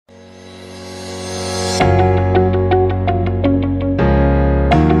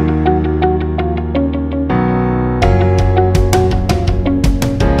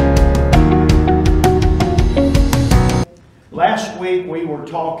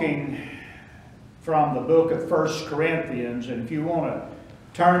talking from the book of 1 Corinthians, and if you want to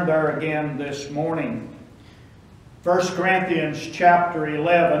turn there again this morning, 1 Corinthians chapter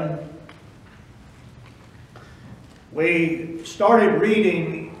 11. We started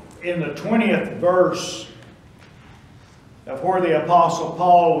reading in the 20th verse of where the Apostle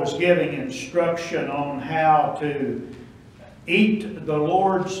Paul was giving instruction on how to eat the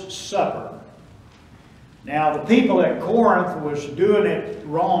Lord's Supper. Now, the people at Corinth was doing it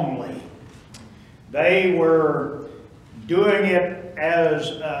wrongly. They were doing it as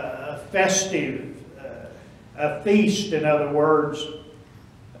a festive, a feast, in other words,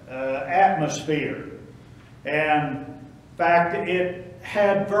 atmosphere. And in fact, it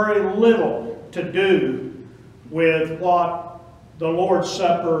had very little to do with what the Lord's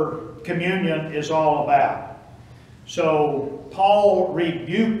Supper communion is all about. So Paul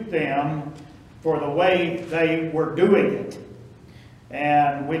rebuked them for the way they were doing it.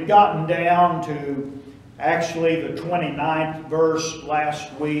 And we'd gotten down to actually the 29th verse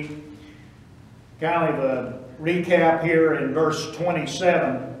last week. Kind of a recap here in verse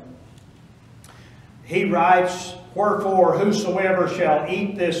 27. He writes, "Wherefore whosoever shall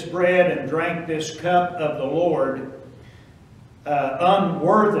eat this bread and drink this cup of the Lord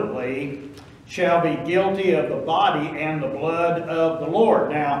unworthily shall be guilty of the body and the blood of the Lord."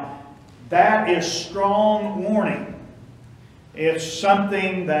 Now, that is strong warning. It's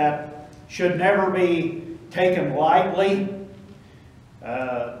something that should never be taken lightly.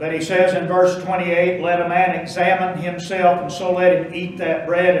 But he says in verse 28, "Let a man examine himself, and so let him eat that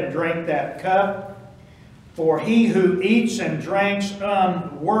bread and drink that cup. For he who eats and drinks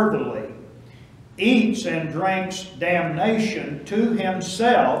unworthily eats and drinks damnation to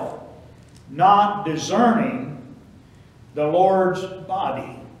himself, not discerning the Lord's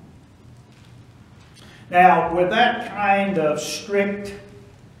body." Now, with that kind of strict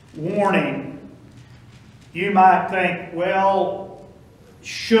warning, you might think, well,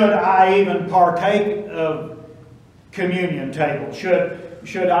 should I even partake of communion table?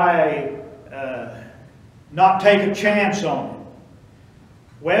 Should I not take a chance on it?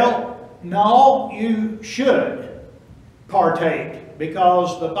 Well, no, you should partake,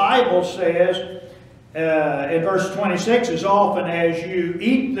 because the Bible says in verse 26, "As often as you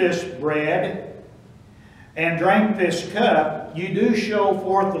eat this bread and drink this cup, you do show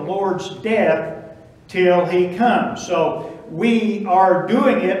forth the Lord's death till he comes." So we are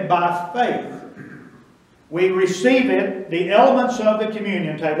doing it by faith. We receive it, the elements of the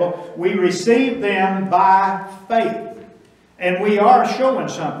communion table, we receive them by faith. And we are showing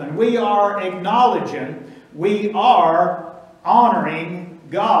something. We are acknowledging, we are honoring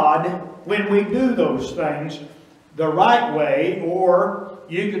God when we do those things the right way, or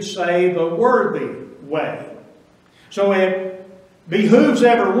you could say the worthy way. So it behooves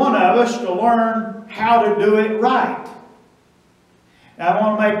every one of us to learn how to do it right. Now, I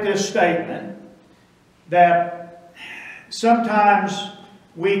want to make this statement, that sometimes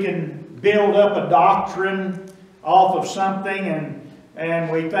we can build up a doctrine off of something and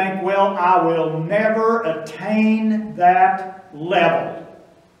we think, well, I will never attain that level.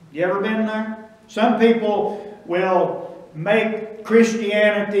 You ever been there? Some people will make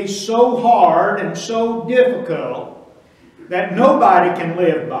Christianity so hard and so difficult that nobody can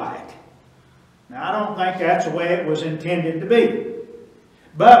live by it. Now, I don't think that's the way it was intended to be.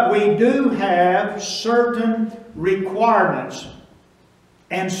 But we do have certain requirements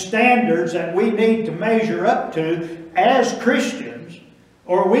and standards that we need to measure up to as Christians,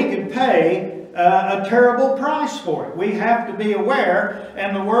 or we could pay a terrible price for it. We have to be aware,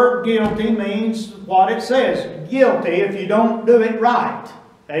 and the word guilty means what it says. Guilty if you don't do it right.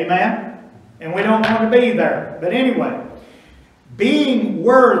 Amen? And we don't want to be there. But anyway, being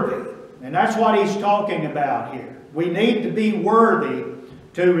worthy, and that's what he's talking about here. We need to be worthy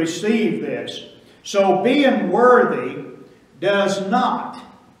to receive this. So being worthy does not,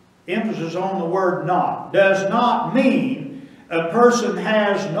 emphasis on the word not, does not mean a person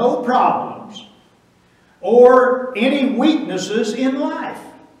has no problems or any weaknesses in life.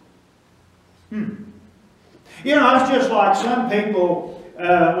 You know, it's just like some people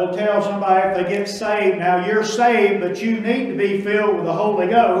will tell somebody if they get saved, now you're saved, but you need to be filled with the Holy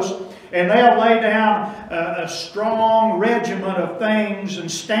Ghost. And they'll lay down a strong regimen of things and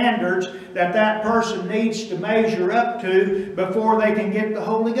standards that that person needs to measure up to before they can get the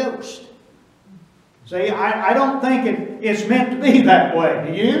Holy Ghost. See, I don't think it's meant to be that way.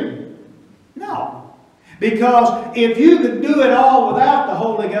 Do you? No. Because if you could do it all without the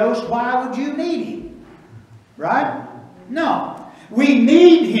Holy Ghost, why would you need Him? Right? No. We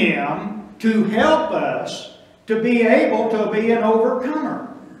need Him to help us to be able to be an overcomer.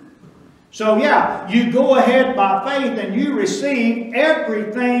 So yeah, you go ahead by faith and you receive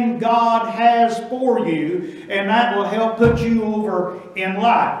everything God has for you, and that will help put you over in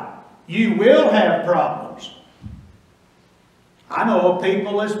life. You will have problems. I know of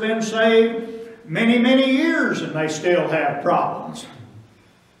people that's been saved many, many years and they still have problems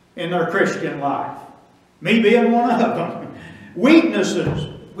in their Christian life. Me being one of them. Weaknesses.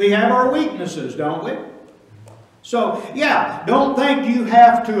 We have our weaknesses, don't we? So, yeah, don't think you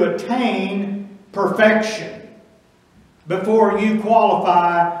have to attain perfection before you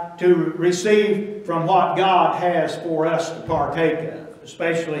qualify to receive from what God has for us to partake of,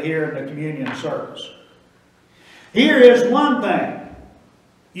 especially here in the communion service. Here is one thing.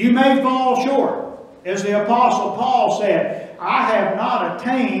 You may fall short. As the Apostle Paul said, I have not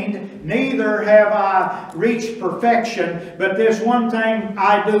attained, neither have I reached perfection, but this one thing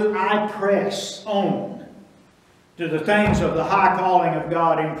I do, I press on to the things of the high calling of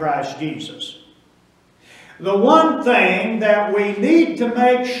God in Christ Jesus. The one thing that we need to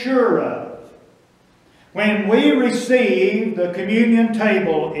make sure of when we receive the communion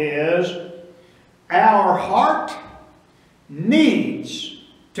table is our heart needs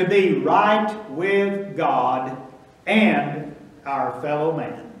to be right with God and our fellow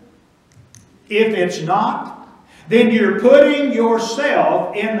man. If it's not, then you're putting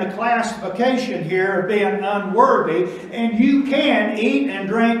yourself in the classification here of being unworthy, and you can eat and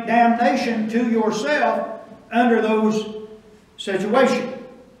drink damnation to yourself under those situations.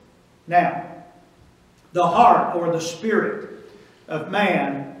 Now, the heart or the spirit of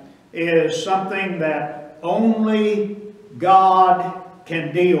man is something that only God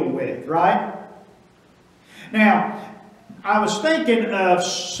can deal with, right? Now, I was thinking of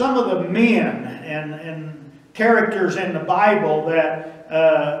some of the men and characters in the Bible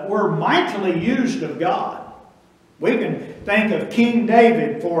that were mightily used of God. We can think of King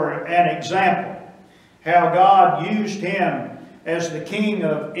David for an example, how God used him as the king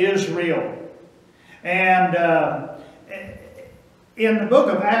of Israel. And in the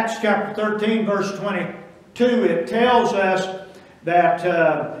book of Acts chapter 13 verse 22, it tells us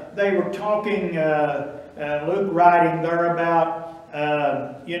that they were talking, Luke writing there about,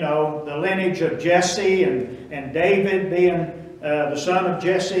 the lineage of Jesse and David being the son of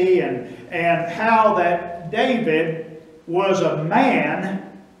Jesse, and how that David was a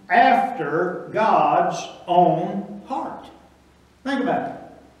man after God's own heart. Think about it.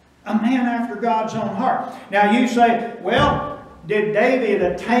 A man after God's own heart. Now you say, well, did David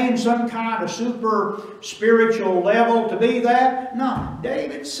attain some kind of super spiritual level to be that? No,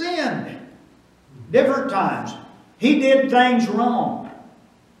 David sinned. Different times. He did things wrong.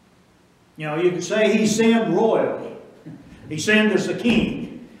 You know, you could say he sinned royally. He sinned as a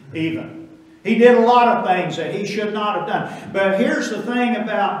king, even. He did a lot of things that he should not have done. But here's the thing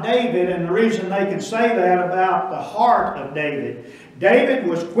about David, and the reason they can say that about the heart of David. David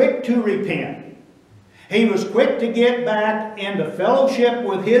was quick to repent. He was quick to get back into fellowship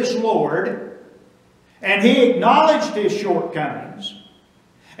with his Lord, and he acknowledged his shortcomings.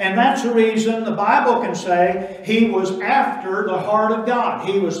 And that's the reason the Bible can say he was after the heart of God.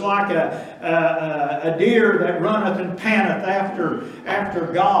 He was like a deer that runneth and panteth after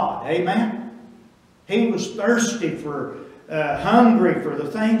God. Amen? He was thirsty hungry for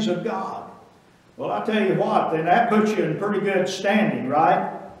the things of God. Well, I tell you what, then that puts you in pretty good standing,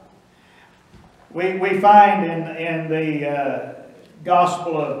 right? We find in the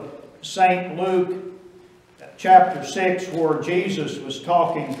Gospel of St. Luke, chapter 6, where Jesus was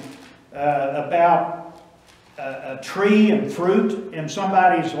talking about a tree and fruit in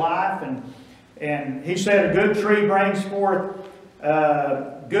somebody's life. And he said a good tree brings forth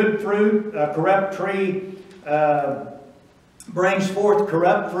good fruit. A corrupt tree brings forth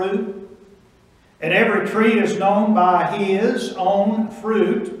corrupt fruit. And every tree is known by his own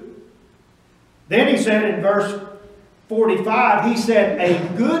fruit. Then he said in verse 45, he said, a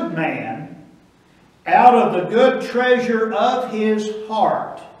good man out of the good treasure of his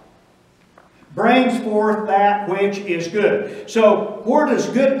heart brings forth that which is good. So where does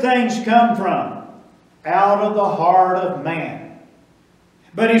good things come from? Out of the heart of man.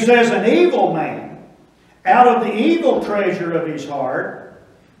 But he says an evil man out of the evil treasure of his heart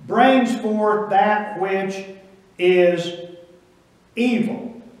brings forth that which is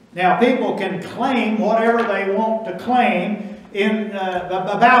evil. Now people can claim whatever they want to claim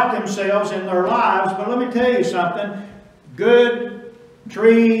about themselves in their lives, but let me tell you something. Good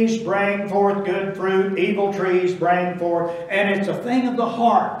trees bring forth good fruit, evil trees bring forth, and it's a thing of the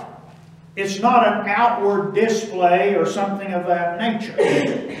heart. It's not an outward display or something of that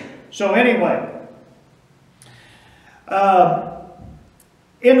nature. So anyway,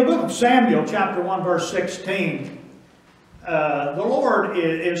 In the book of Samuel, chapter 1, verse 16, the Lord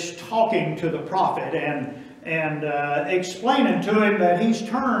is talking to the prophet and explaining to him that he's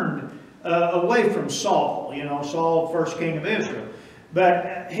turned away from Saul. You know, Saul, first king of Israel.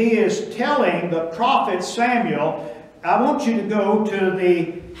 But he is telling the prophet Samuel, I want you to go to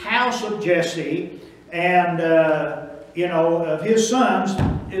the house of Jesse, and you know, of his sons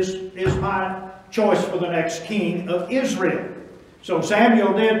is my choice for the next king of Israel. So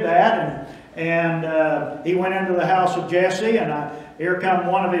Samuel did that, and he went into the house of Jesse, and here come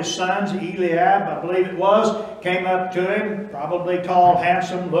one of his sons, Eliab, I believe it was, came up to him, probably tall,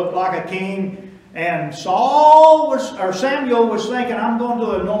 handsome, looked like a king. And Samuel was thinking, I'm going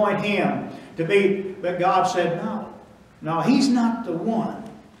to anoint him to be, but God said, no, he's not the one.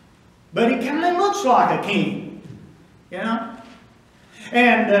 But he kind of looks like a king, you know.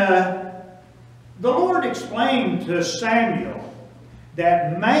 And the Lord explained to Samuel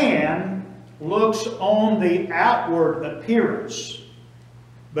that man looks on the outward appearance,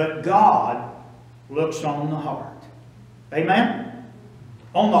 but God looks on the heart. Amen?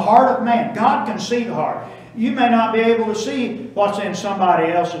 On the heart of man. God can see the heart. You may not be able to see what's in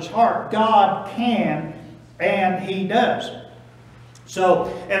somebody else's heart. God can, and He does.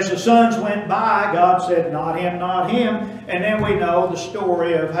 So, as the sons went by, God said, not him, not him. And then we know the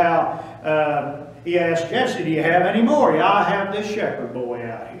story of how He asked Jesse, do you have any more? Yeah, I have this shepherd boy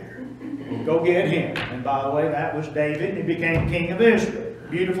out here. Go get him. And by the way, that was David, and he became king of Israel.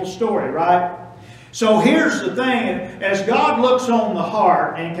 Beautiful story, right? So here's the thing, as God looks on the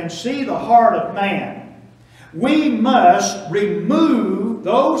heart and can see the heart of man, we must remove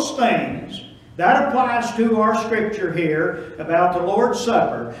those things. That applies to our scripture here about the Lord's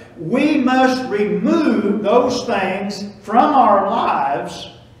Supper. We must remove those things from our lives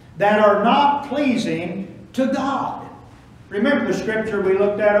that are not pleasing to God. Remember the scripture we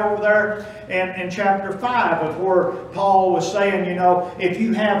looked at over there in chapter 5 of where Paul was saying, you know, if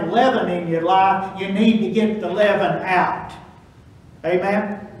you have leaven in your life, you need to get the leaven out.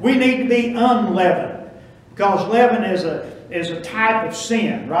 Amen? We need to be unleavened, because leaven is a type of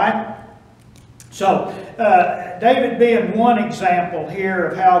sin, right? So, David being one example here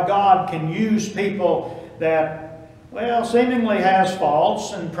of how God can use people that, well, seemingly has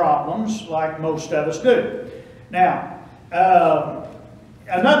faults and problems like most of us do. Now,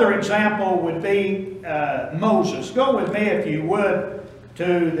 another example would be Moses. Go with me, if you would,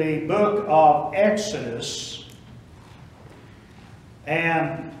 to the book of Exodus.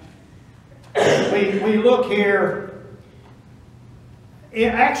 And we look here,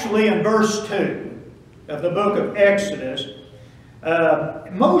 actually in verse 2 of the book of Exodus.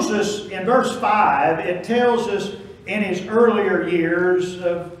 Moses, in verse 5, it tells us in his earlier years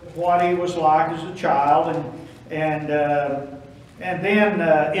of what he was like as a child, and then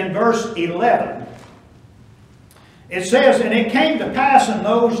in verse 11, it says, and it came to pass in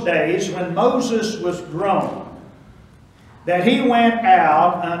those days when Moses was grown, that he went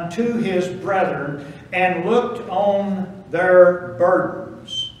out unto his brethren and looked on their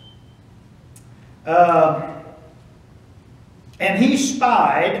burdens. And he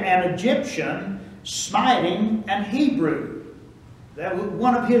spied an Egyptian smiting an Hebrew, that was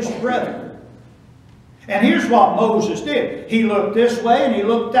one of his brethren. And here's what Moses did. He looked this way and he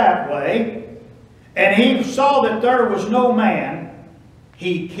looked that way, and he saw that there was no man.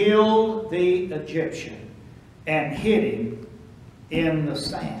 He killed the Egyptian and hid him in the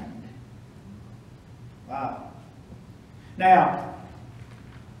sand. Wow. Now,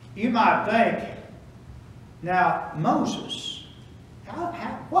 you might think, now, Moses,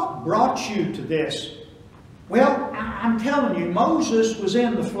 what brought you to this? Well, I'm telling you, Moses was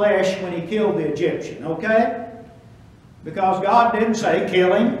in the flesh when he killed the Egyptian, okay? Because God didn't say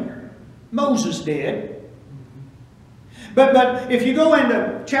kill him. Moses did. But if you go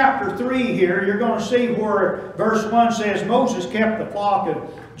into chapter 3 here, you're going to see where verse 1 says, Moses kept the flock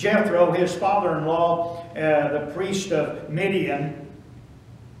of Jethro, his father-in-law, the priest of Midian.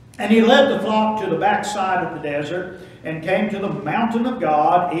 And he led the flock to the backside of the desert and came to the mountain of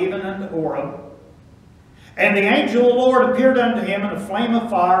God, even unto Horeb. And the angel of the Lord appeared unto him in a flame of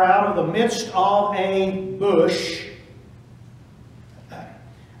fire out of the midst of a bush.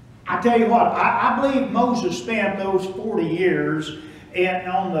 I tell you what, I believe Moses spent those 40 years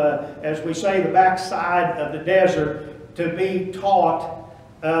on the, as we say, the backside of the desert to be taught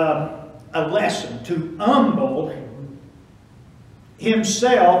a lesson, to humble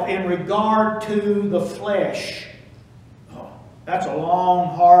himself in regard to the flesh. Oh, that's a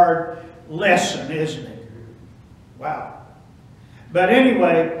long, hard lesson, isn't it? Wow. But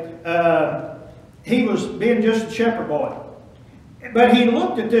anyway, he was being just a shepherd boy. But he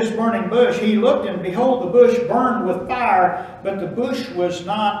looked at this burning bush. He looked, and behold, the bush burned with fire, but the bush was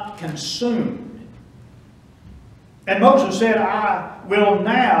not consumed. And Moses said, I will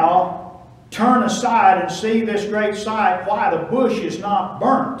now turn aside and see this great sight, why the bush is not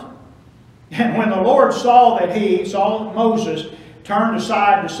burnt. And when the Lord saw that Moses turned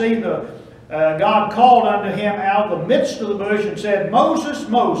aside to see God called unto him out of the midst of the bush and said, Moses,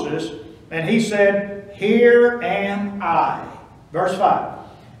 Moses. And he said, Here am I. Verse 5.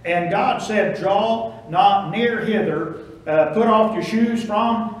 And God said, Draw not near hither, put off your shoes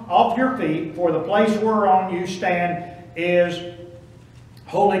from off your feet, for the place whereon you stand is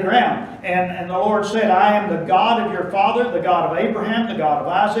holy ground. And the Lord said, I am the God of your father, the God of Abraham, the God of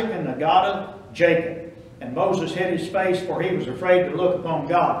Isaac, and the God of Jacob. And Moses hid his face, for he was afraid to look upon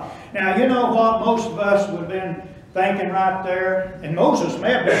God. Now, you know what most of us would have been thinking right there? And Moses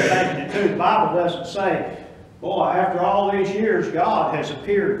may have been thinking it too. The Bible doesn't say, boy, after all these years, God has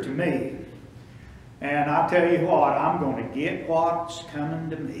appeared to me. And I tell you what, I'm going to get what's coming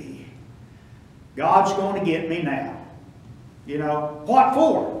to me. God's going to get me now. You know, what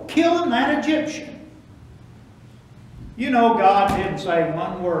for? Killing that Egyptian. You know, God didn't say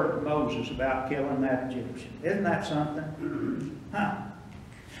one word to Moses about killing that Egyptian. Isn't that something? Huh?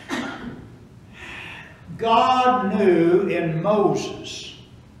 God knew in Moses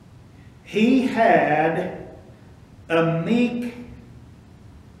he had a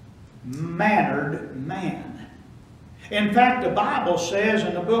meek-mannered man. In fact, the Bible says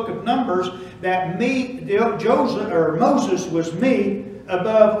in the book of Numbers that Moses was meek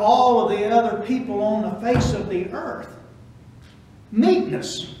above all of the other people on the face of the earth.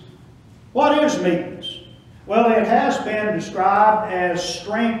 Meekness. What is meekness? Well, it has been described as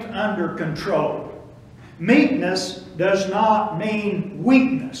strength under control. Meekness does not mean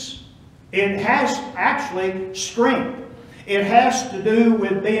weakness. It has actually strength. It has to do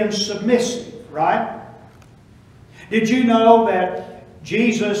with being submissive, right? Did you know that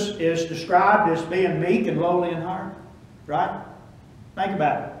Jesus is described as being meek and lowly in heart? Right? Think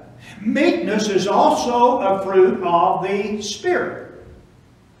about it. Meekness is also a fruit of the Spirit,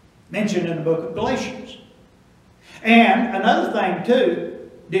 mentioned in the book of Galatians. And another thing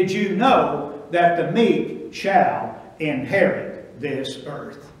too, did you know that the meek shall inherit this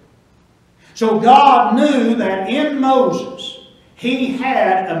earth? So God knew that in Moses he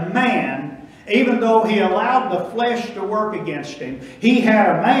had a man, even though he allowed the flesh to work against him, he had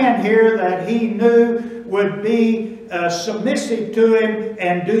a man here that he knew would be submissive to him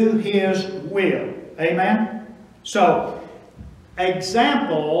and do his will. Amen? So,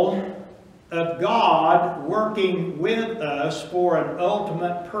 example of God working with us for an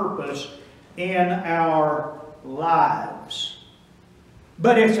ultimate purpose in our lives.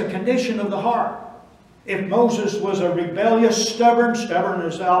 But it's a condition of the heart. If Moses was a rebellious, stubborn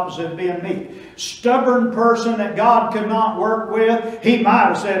is the opposite of being meek. Stubborn person that God could not work with, he might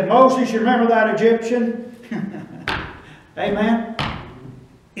have said, Moses, you remember that Egyptian? Amen?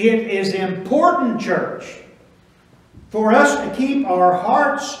 It is important, church, for us to keep our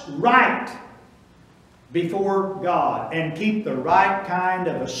hearts right before God and keep the right kind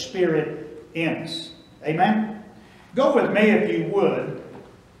of a spirit in us. Amen? Go with me, if you would,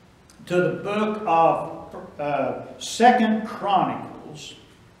 to the book of 2 Chronicles.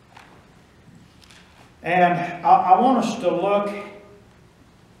 And I want us to look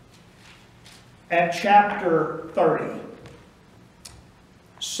at chapter 30.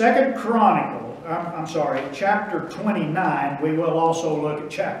 2 Chronicles, chapter 29. We will also look at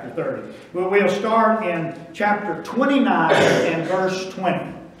chapter 30. But we'll start in chapter 29 and verse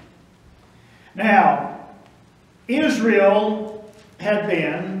 20. Now, Israel had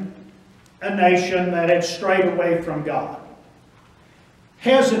been a nation that had strayed away from God.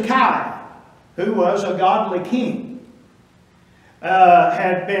 Hezekiah, who was a godly king,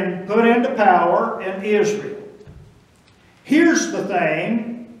 had been put into power in Israel. Here's the thing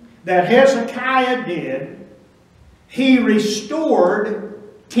that Hezekiah did. He restored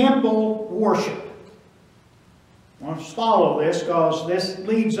temple worship. I want to follow this because this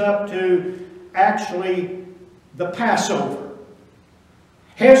leads up to actually the Passover.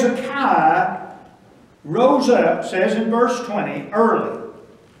 Hezekiah rose up, says in verse 20, early,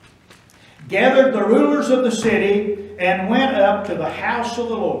 gathered the rulers of the city, and went up to the house of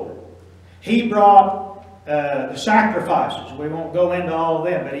the Lord. He brought the sacrifices. We won't go into all of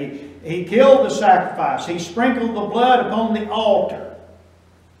them, but he killed the sacrifice. He sprinkled the blood upon the altar.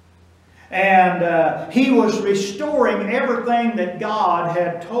 And he was restoring everything that God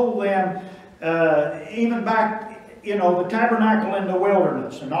had told them, even back, the tabernacle in the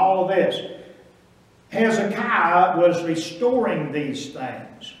wilderness and all of this. Hezekiah was restoring these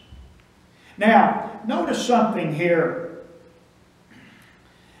things. Now, notice something here.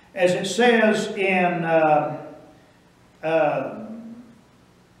 As it says in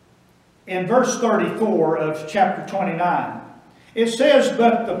verse 34 of chapter 29, it says,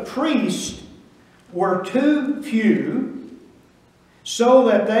 "But the priests were too few, so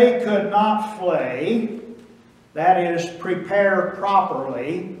that they could not flay," that is, prepare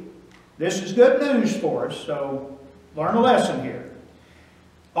properly. This is good news for us, so learn a lesson here.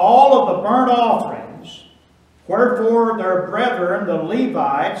 "All of the burnt offerings, wherefore their brethren, the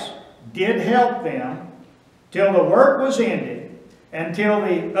Levites, did help them, till the work was ended, until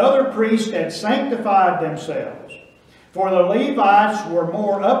the other priests had sanctified themselves. For the Levites were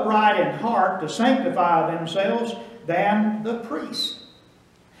more upright in heart to sanctify themselves than the priests."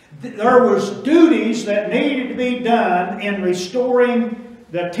 There was duties that needed to be done in restoring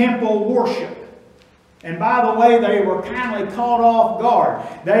the temple worship. And by the way, they were kind of caught off guard.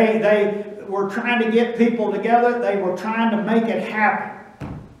 They were trying to get people together. They were trying to make it happen.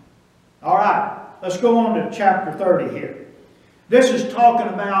 All right, let's go on to chapter 30 here. This is talking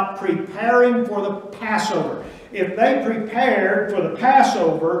about preparing for the Passover. If they prepared for the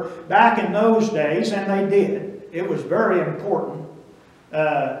Passover back in those days, and they did, it was very important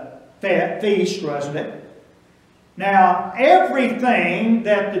feast, wasn't it? Now, everything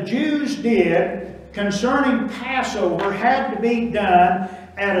that the Jews did concerning Passover had to be done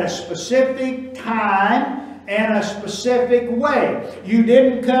at a specific time and a specific way. You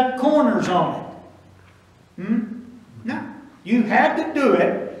didn't cut corners on it. No. You had to do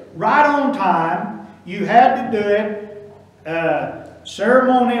it right on time. You had to do it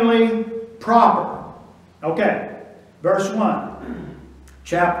ceremonially proper. Okay, verse 1,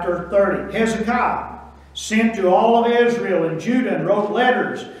 chapter 30. "Hezekiah sent to all of Israel and Judah and wrote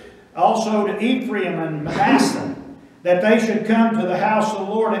letters also to Ephraim and Manasseh, that they should come to the house of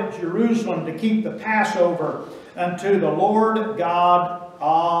the Lord at Jerusalem to keep the Passover unto the Lord God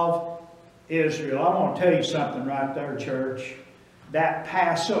of Israel." I want to tell you something right there, church. That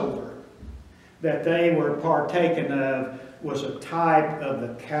Passover that they were partaking of was a type of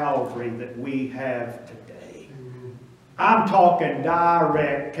the Calvary that we have today. I'm talking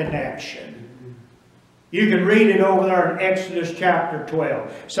direct connection. You can read it over there in Exodus chapter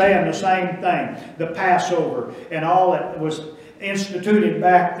 12, saying the same thing. The Passover and all that was instituted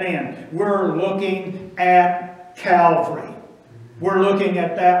back then. We're looking at Calvary. We're looking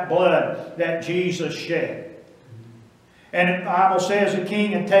at that blood that Jesus shed. And the Bible says the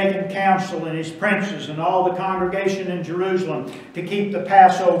king had taken counsel and his princes and all the congregation in Jerusalem to keep the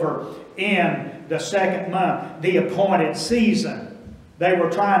Passover in the second month, the appointed season. They were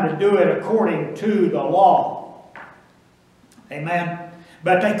trying to do it according to the law. Amen.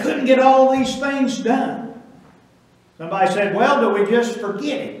 But they couldn't get all these things done. Somebody said, "Well, do we just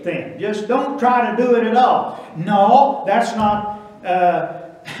forget it then? Just don't try to do it at all." No, that's not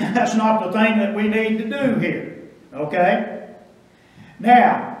the thing that we need to do here. Okay?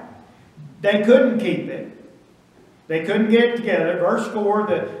 Now, they couldn't keep it. They couldn't get it together. Verse 4,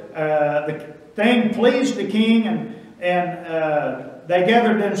 the thing pleased the king, and they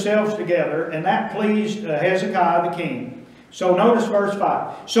gathered themselves together, and that pleased Hezekiah the king. So notice verse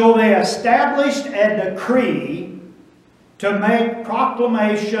 5. "So they established a decree to make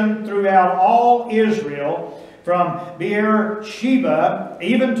proclamation throughout all Israel, from Beersheba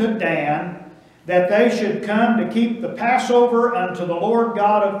even to Dan, that they should come to keep the Passover unto the Lord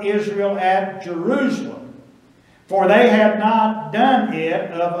God of Israel at Jerusalem. For they had not done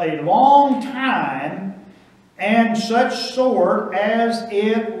it of a long time, and such sort as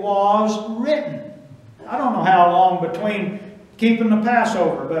it was written." I don't know how long between keeping the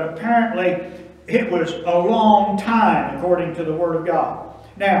Passover, but apparently it was a long time according to the Word of God.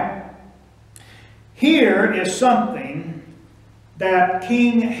 Now, here is something that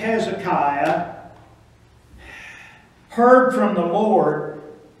King Hezekiah heard from the Lord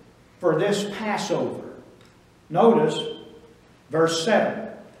for this Passover. Notice verse 7.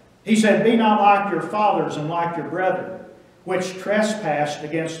 He said, "Be not like your fathers and like your brethren, which trespassed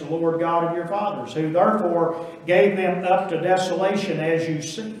against the Lord God of your fathers, who therefore gave them up to desolation, as you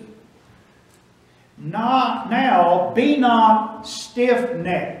see. Now be not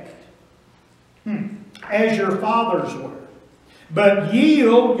stiff-necked, as your fathers were, but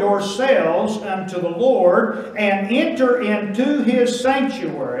yield yourselves unto the Lord, and enter into His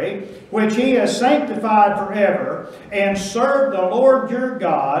sanctuary, which He has sanctified forever, and serve the Lord your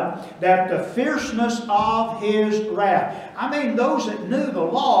God, that the fierceness of His wrath." I mean, those that knew the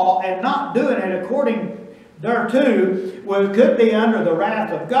law and not doing it according there too could be under the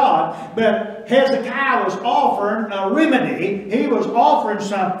wrath of God, but Hezekiah was offering a remedy. He was offering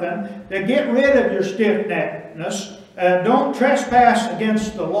something to get rid of your stiff-neckedness. Don't trespass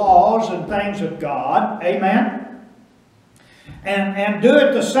against the laws and things of God. Amen? And do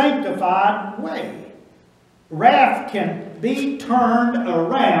it the sanctified way. Wrath can be turned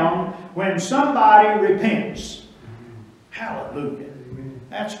around when somebody repents. Hallelujah.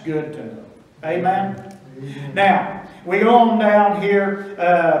 That's good to know. Amen? Now, we go on down here,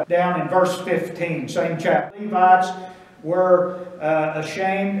 down in verse 15, same chapter. Levites were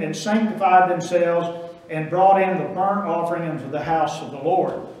ashamed and sanctified themselves and brought in the burnt offering into the house of the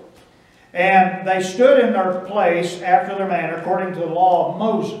Lord. And they stood in their place after their manner, according to the law of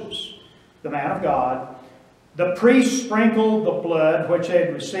Moses, the man of God. The priests sprinkled the blood which they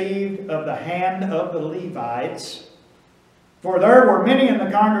had received of the hand of the Levites, for there were many in the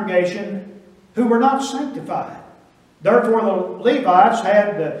congregation who were not sanctified. Therefore the Levites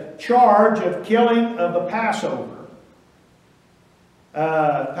had the charge of killing of the Passover.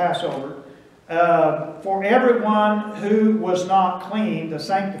 For everyone who was not clean to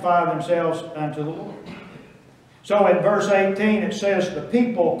sanctify themselves unto the Lord. So in verse 18 it says, the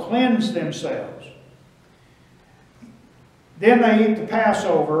people cleansed themselves. Then they eat the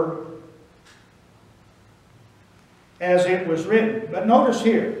Passover as it was written. But notice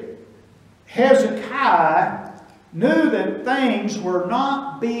here, Hezekiah knew that things were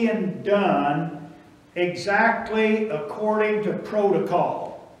not being done exactly according to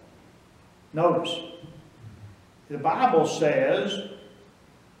protocol. Notice, the Bible says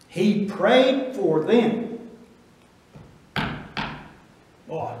he prayed for them.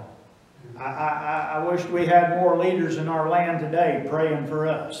 Boy, I wish we had more leaders in our land today praying for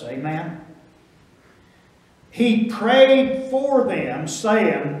us. Amen? He prayed for them,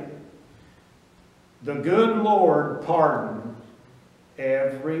 saying, the good Lord pardon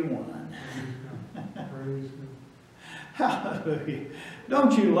everyone. Hallelujah.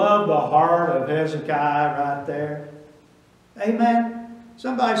 Don't you love the heart of Hezekiah right there? Amen.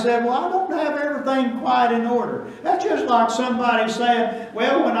 Somebody said, well, I don't have everything quite in order. That's just like somebody saying,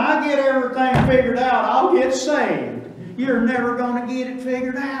 well, when I get everything figured out, I'll get saved. You're never going to get it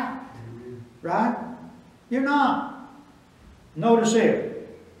figured out. Right? You're not. Notice it.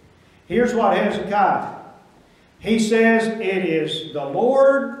 Here's what Hezekiah, he says, it is the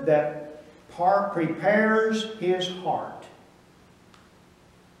Lord that prepares his heart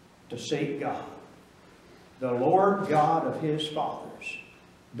to seek God. The Lord God of his fathers,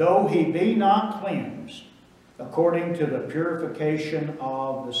 though he be not cleansed, according to the purification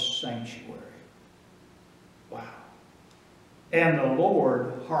of the sanctuary. Wow. And the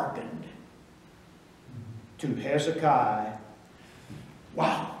Lord hearkened to Hezekiah.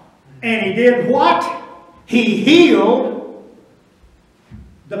 Wow. And he did what? He healed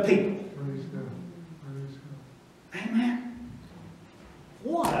the people. Praise God. Praise God. Amen.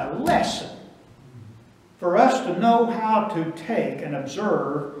 What a lesson for us to know how to take and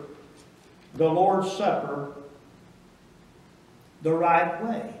observe the Lord's Supper the right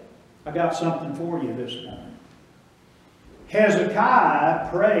way. I got something for you this morning.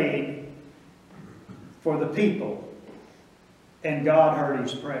 Hezekiah prayed for the people, and God heard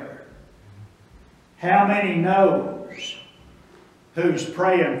his prayer. How many knows who's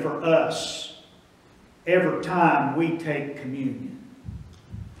praying for us every time we take communion?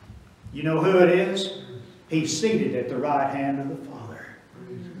 You know who it is? He's seated at the right hand of the Father,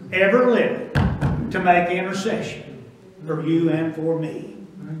 ever living to make intercession for you and for me.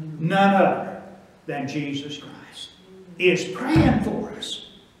 None other than Jesus Christ is praying for us.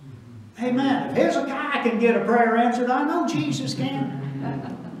 Amen. If Hezekiah can get a prayer answered, I know Jesus can.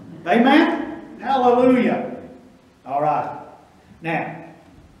 Amen. Hallelujah. All right. Now,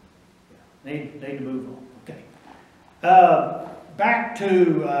 need to move on. Okay. Back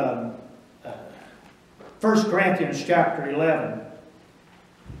to 1 Corinthians chapter 11.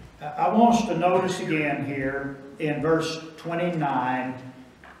 I want us to notice again here in verse 29,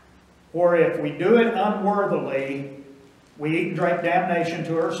 for if we do it unworthily, we eat and drink damnation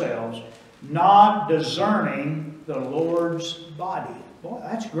to ourselves, not discerning the Lord's body. Boy,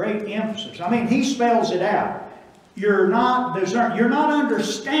 that's great emphasis. I mean, he spells it out. You're not discerning, you're not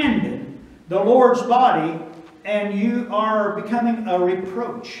understanding the Lord's body, and you are becoming a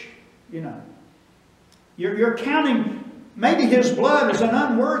reproach. You know, you're counting maybe his blood as an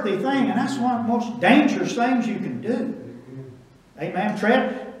unworthy thing, and that's one of the most dangerous things you can do. Amen.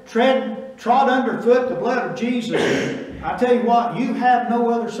 Trod underfoot the blood of Jesus. I tell you what, you have no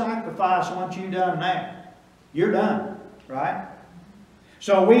other sacrifice once you've done that. You're done, right?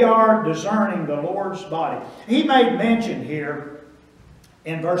 So we are discerning the Lord's body. He made mention here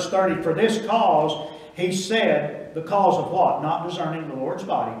in verse 30, for this cause, he said, the cause of what? Not discerning the Lord's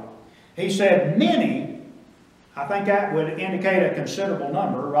body. He said, many, I think that would indicate a considerable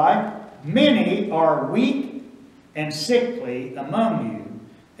number, right? Many are weak and sickly among you,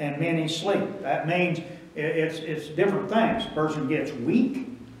 and many sleep. That means it's different things. A person gets weak,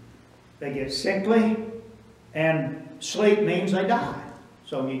 they get sickly, and sleep means they die.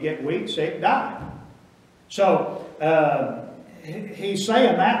 So you get weak, sick, die. So he's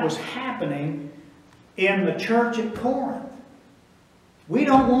saying that was happening in the church at Corinth. We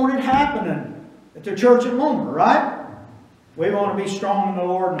don't want it happening at the church at Lohmer, right? We want to be strong in the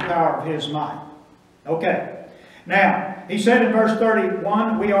Lord and the power of His might. Okay. Now, he said in verse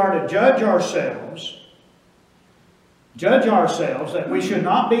 31, we are to judge ourselves, that we should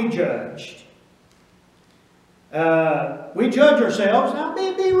not be judged. We judge ourselves. Now,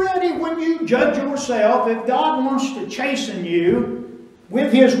 be ready when you judge yourself. If God wants to chasten you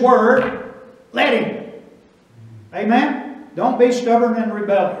with His Word, let Him. Amen? Don't be stubborn and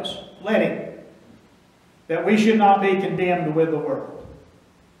rebellious. Let Him. That we should not be condemned with the world.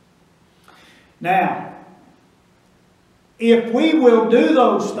 Now, if we will do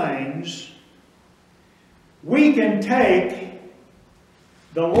those things, we can take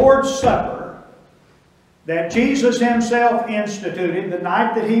the Lord's Supper that Jesus Himself instituted the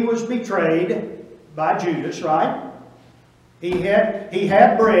night that He was betrayed by Judas, right? He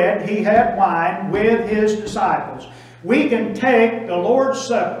had bread, He had wine with His disciples. We can take the Lord's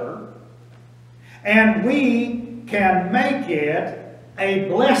Supper and we can make it a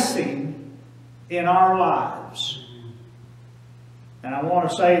blessing in our lives. And I want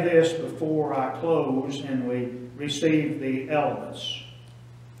to say this before I close and we receive the elements.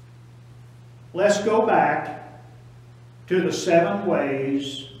 Let's go back to the 7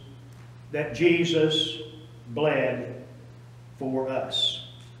 ways that Jesus bled for us.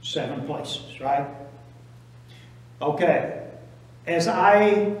 7 places, right? Okay. As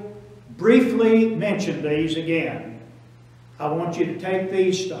I briefly mention these again, I want you to take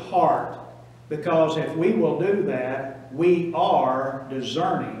these to heart, because if we will do that, we are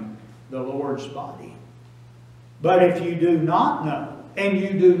discerning the Lord's body. But if you do not know and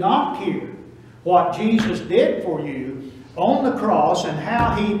you do not hear what Jesus did for you on the cross and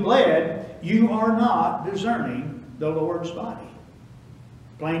how He bled, you are not discerning the Lord's body.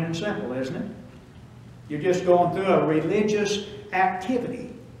 Plain and simple, isn't it? You're just going through a religious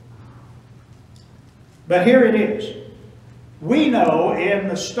activity. But here it is. We know in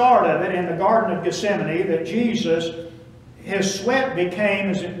the start of it, in the Garden of Gethsemane, that Jesus, His sweat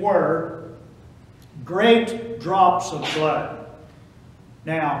became, as it were, great drops of blood.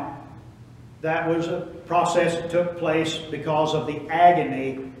 Now, that was a process that took place because of the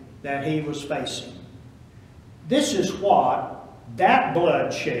agony that He was facing. This is what that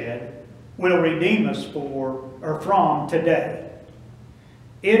bloodshed will redeem us from today.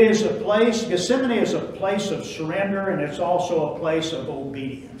 It is a place, Gethsemane is a place of surrender, and it's also a place of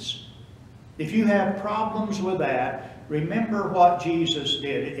obedience. If you have problems with that, remember what Jesus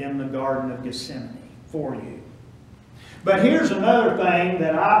did in the Garden of Gethsemane for you. But here's another thing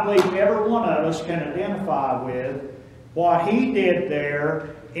that I believe every one of us can identify with. What He did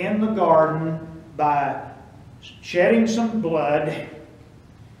there in the garden by shedding some blood,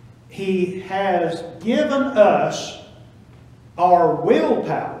 He has given us our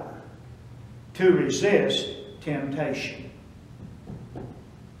willpower to resist temptation.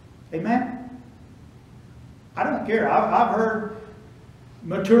 Amen? I don't care. I've heard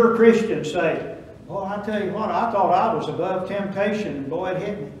mature Christians say, well, I tell you what, I thought I was above temptation, and boy, it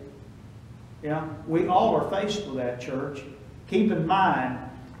hit me. Yeah, we all are faced with that, church. Keep in mind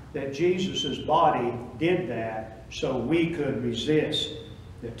that Jesus' body did that so we could resist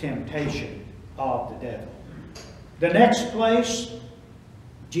the temptation of the devil. The next place,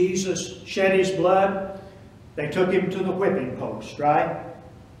 Jesus shed His blood. They took Him to the whipping post, right?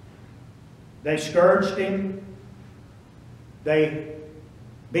 They scourged Him. They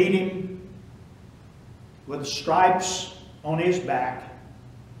beat Him with stripes on His back.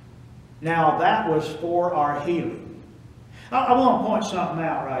 Now that was for our healing. I want to point something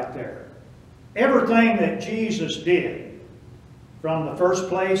out right there. Everything that Jesus did, from the first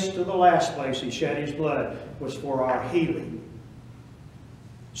place to the last place He shed His blood, was for our healing.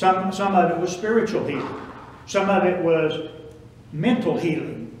 Some of it was spiritual healing. Some of it was mental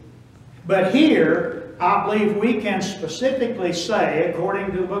healing. But here, I believe we can specifically say,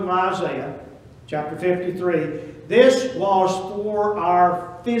 according to the book of Isaiah, chapter 53, this was for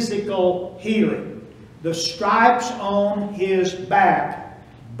our physical healing. The stripes on His back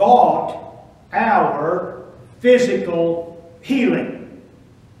bought our physical healing.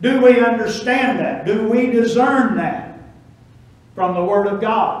 Do we understand that? Do we discern that from the Word of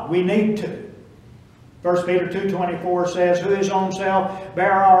God? We need to. 1 Peter 2:24 says, who his own self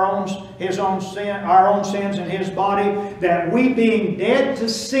bare our own sins in his body, that we being dead to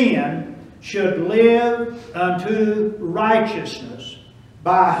sin should live unto righteousness,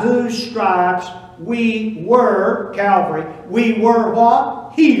 by whose stripes we were, Calvary, we were what?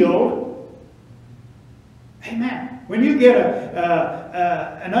 Healed. Amen. When you get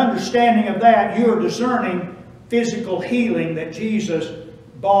an understanding of that, you're discerning physical healing that Jesus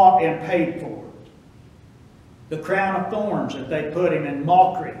bought and paid for. The crown of thorns that they put him in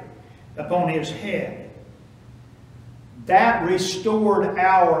mockery upon his head. That restored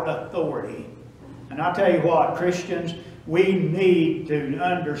our authority. And I'll tell you what, Christians, we need to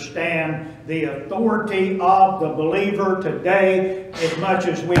understand the authority of the believer today as much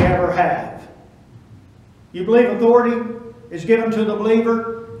as we ever have. You believe authority is given to the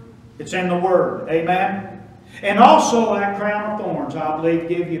believer? It's in the Word. Amen? And also that crown of thorns, I believe,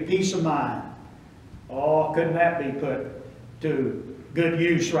 give you peace of mind. Oh, couldn't that be put to good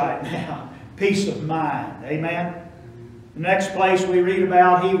use right now? Peace of mind. Amen? The next place we read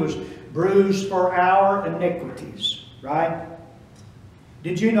about, he was bruised for our iniquities. Right?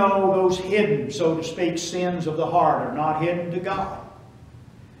 Did you know those hidden, so to speak, sins of the heart are not hidden to God?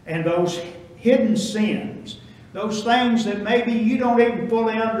 And those hidden sins, those things that maybe you don't even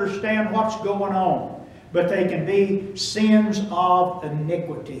fully understand what's going on, but they can be sins of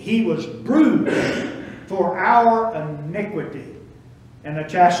iniquity. He was bruised for our iniquity, and the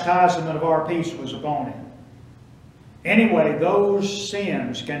chastisement of our peace was upon him. Anyway, those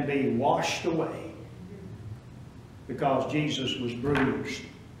sins can be washed away because Jesus was bruised.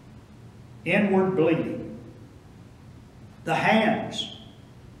 Inward bleeding. The hands.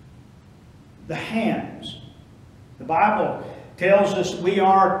 The hands. The Bible tells us we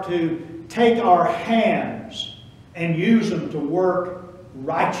are to take our hands and use them to work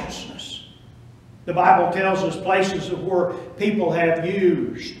righteousness. The Bible tells us places where people have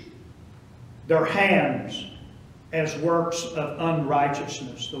used their hands as works of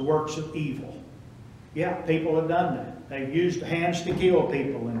unrighteousness, the works of evil. Yeah, people have done that. They've used hands to kill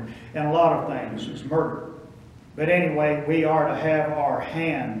people and a lot of things. It's murder. But anyway, we are to have our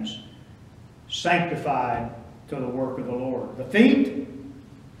hands sanctified to the work of the Lord. The feet,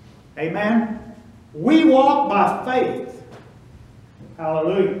 amen. We walk by faith.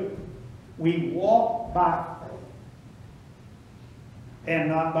 Hallelujah. We walk by faith and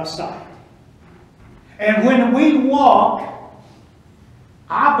not by sight. And when we walk,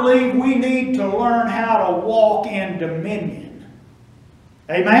 I believe we need to learn how to walk in dominion.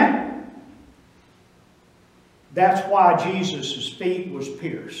 Amen? That's why Jesus' feet was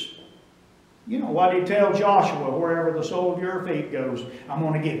pierced. You know what he tell Joshua? Wherever the sole of your feet goes, I'm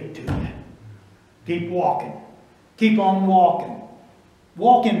going to give it to you. Keep walking. Keep on walking.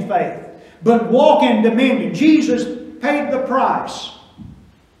 Walk in faith. But walk in dominion. Jesus paid the price.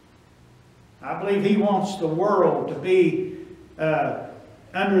 I believe he wants the world to be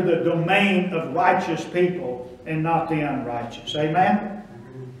under the domain of righteous people and not the unrighteous. Amen?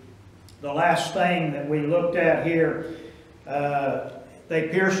 The last thing that we looked at here, they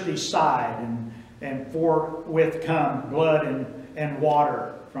pierced his side, and forthwith come blood and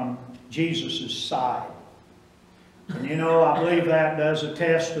water from Jesus' side. And you know, I believe that does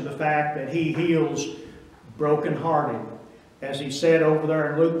attest to the fact that he heals brokenhearted. As he said over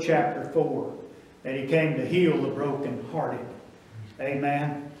there in Luke chapter 4, that he came to heal the brokenhearted.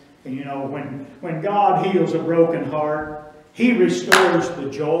 Amen. And you know, when God heals a broken heart, he restores the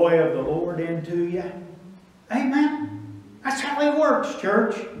joy of the Lord into you. Amen. That's how he works,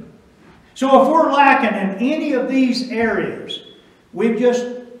 church. So if we're lacking in any of these areas, we've just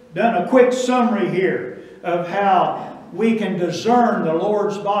done a quick summary here of how we can discern the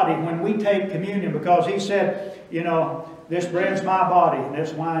Lord's body when we take communion, because he said, you know, this bread's my body and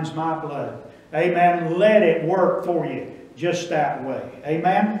this wine's my blood. Amen. Let it work for you just that way.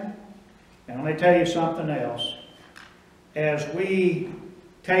 Amen. And let me tell you something else. As we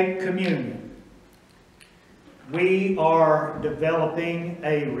take communion, we are developing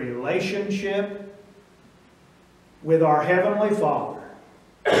a relationship with our Heavenly Father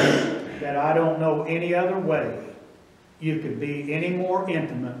that I don't know any other way you could be any more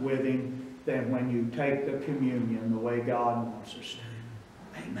intimate with him than when you take the communion the way God wants us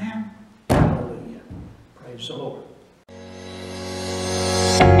to. Amen. Hallelujah. Praise the Lord.